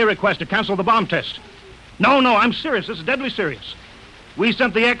 Priority A request to cancel the bomb test. No, I'm serious. This is deadly serious. We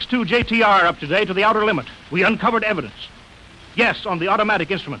sent the X-2 JTR up today to the outer limit. We uncovered evidence. Yes, on the automatic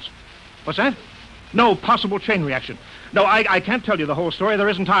instruments. What's that? No possible chain reaction. No, I can't tell you the whole story. There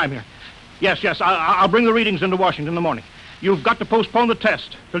isn't time here. Yes, I'll bring the readings into Washington in the morning. You've got to postpone the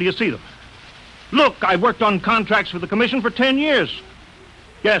test till you see them. Look, I've worked on contracts for the Commission for 10 years.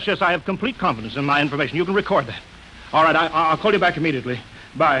 Yes, I have complete confidence in my information. You can record that. All right, I'll call you back immediately.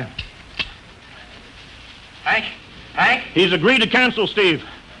 Bye. Hank? He's agreed to cancel, Steve.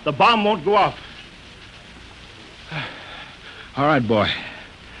 The bomb won't go off. All right, boy.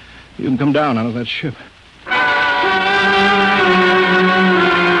 You can come down out of that ship.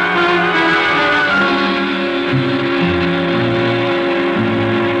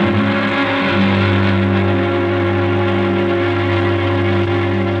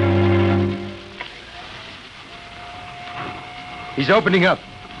 He's opening up.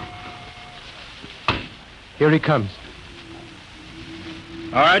 Here he comes.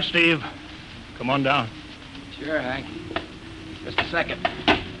 All right, Steve. Come on down. Sure, Hank. Just a second.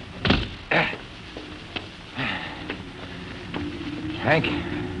 Hank,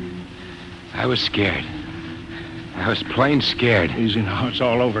 I was scared. I was plain scared. Easy now. It's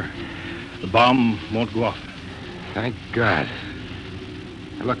all over. The bomb won't go off. Thank God.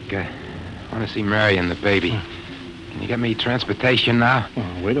 Look, I want to see Mary and the baby. Can you get me transportation now?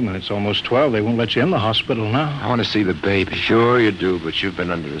 Oh, wait a minute. It's almost 12. They won't let you in the hospital now. I want to see the baby. Sure you do, but you've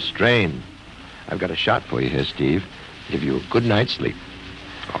been under a strain. I've got a shot for you here, Steve. Give you a good night's sleep.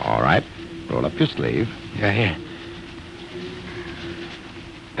 All right. Roll up your sleeve. Yeah, here.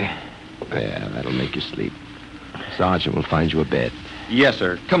 There, that'll make you sleep. Sergeant will find you a bed. Yes,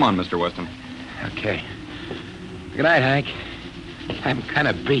 sir. Come on, Mr. Weston. Okay. Good night, Hank. I'm kind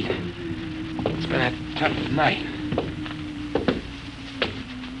of beat. It's been a tough night.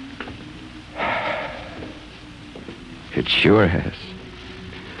 It sure has.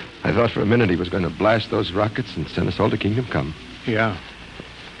 I thought for a minute he was going to blast those rockets and send us all to Kingdom Come. Yeah.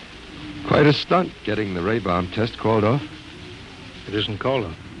 Quite a stunt getting the ray bomb test called off. It isn't called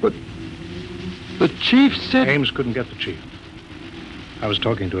off. But the chief said... Ames couldn't get the chief. I was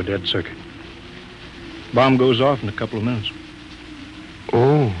talking to a dead circuit. Bomb goes off in a couple of minutes.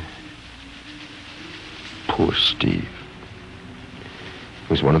 Oh. Poor Steve. He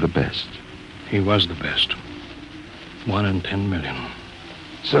was one of the best. He was the best. 1 in 10 million.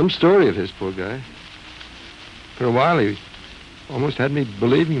 Some story of his, poor guy. For a while, he almost had me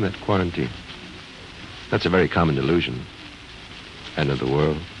believing that quarantine. That's a very common delusion. End of the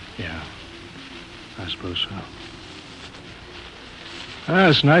world. Yeah, I suppose so.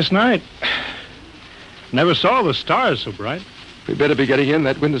 It's a nice night. Never saw the stars so bright. We better be getting in.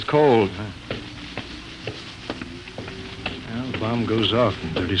 That wind is cold. Well, the bomb goes off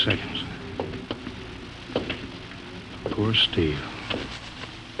in 30 seconds. Poor Steve.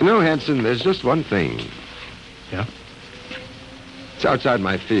 You know, Hanson, there's just one thing. Yeah? It's outside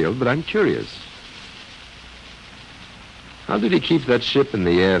my field, but I'm curious. How did he keep that ship in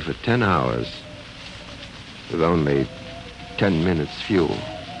the air for 10 hours with only 10 minutes fuel?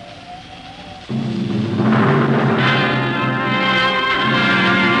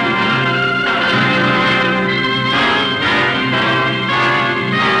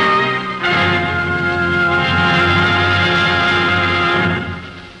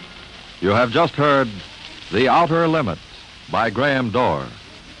 You have just heard The Outer Limit by Graham Dorr,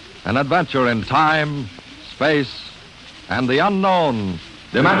 an adventure in time, space, and the unknown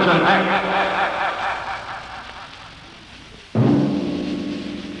Dimension X.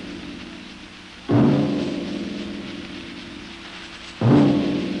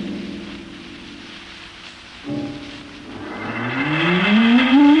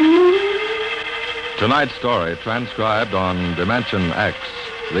 Tonight's story, transcribed on Dimension X,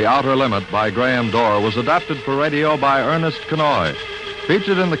 The Outer Limit by Graham Dorr, was adapted for radio by Ernest Kenoy.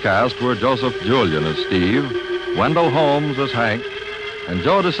 Featured in the cast were Joseph Julian as Steve, Wendell Holmes as Hank, and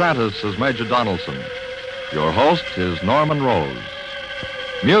Joe DeSantis as Major Donaldson. Your host is Norman Rose.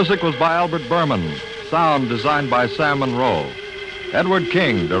 Music was by Albert Berman. Sound designed by Sam Monroe. Edward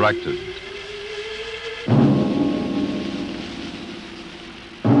King directed.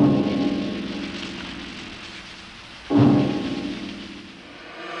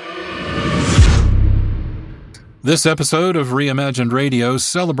 This episode of Reimagined Radio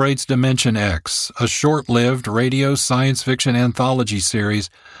celebrates Dimension X, a short-lived radio science fiction anthology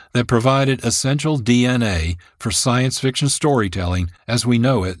series that provided essential DNA for science fiction storytelling as we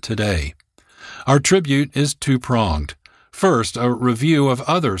know it today. Our tribute is two-pronged. First, a review of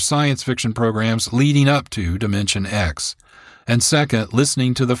other science fiction programs leading up to Dimension X. And second,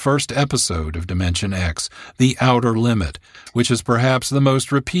 listening to the first episode of Dimension X, The Outer Limit, which is perhaps the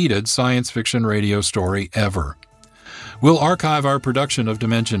most repeated science fiction radio story ever. We'll archive our production of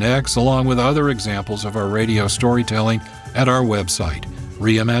Dimension X along with other examples of our radio storytelling at our website,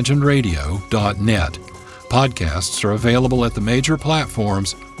 reimaginedradio.net. Podcasts are available at the major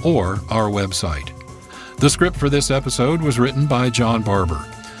platforms or our website. The script for this episode was written by John Barber.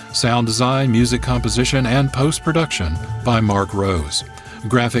 Sound design, music composition, and post-production by Mark Rose.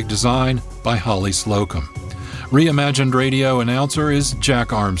 Graphic design by Holly Slocum. Reimagined Radio announcer is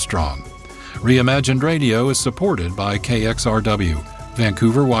Jack Armstrong. Reimagined Radio is supported by KXRW,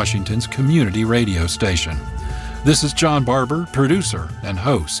 Vancouver, Washington's community radio station. This is John Barber, producer and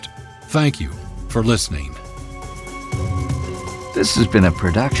host. Thank you for listening. This has been a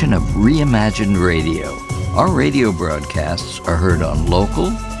production of Reimagined Radio. Our radio broadcasts are heard on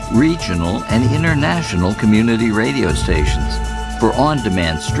local, regional, and international community radio stations. For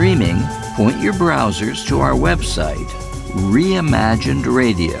on-demand streaming, point your browsers to our website, Reimagined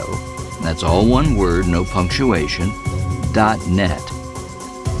Radio. That's all one word, no punctuation, .net.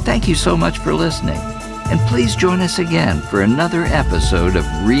 Thank you so much for listening, and please join us again for another episode of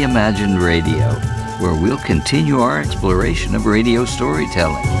Reimagined Radio, where we'll continue our exploration of radio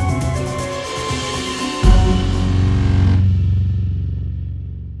storytelling.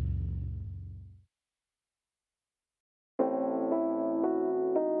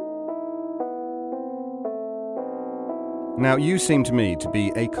 Now, you seem to me to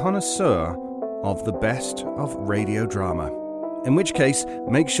be a connoisseur of the best of radio drama. In which case,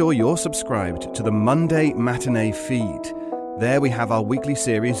 make sure you're subscribed to the Monday Matinee feed. There we have our weekly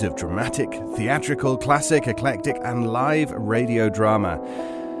series of dramatic, theatrical, classic, eclectic, and live radio drama.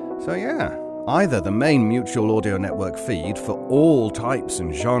 So yeah, either the main Mutual Audio Network feed for all types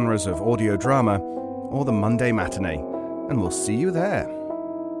and genres of audio drama, or the Monday Matinee. And we'll see you there.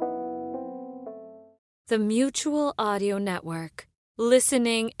 The Mutual Audio Network.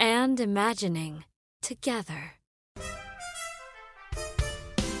 Listening and imagining together.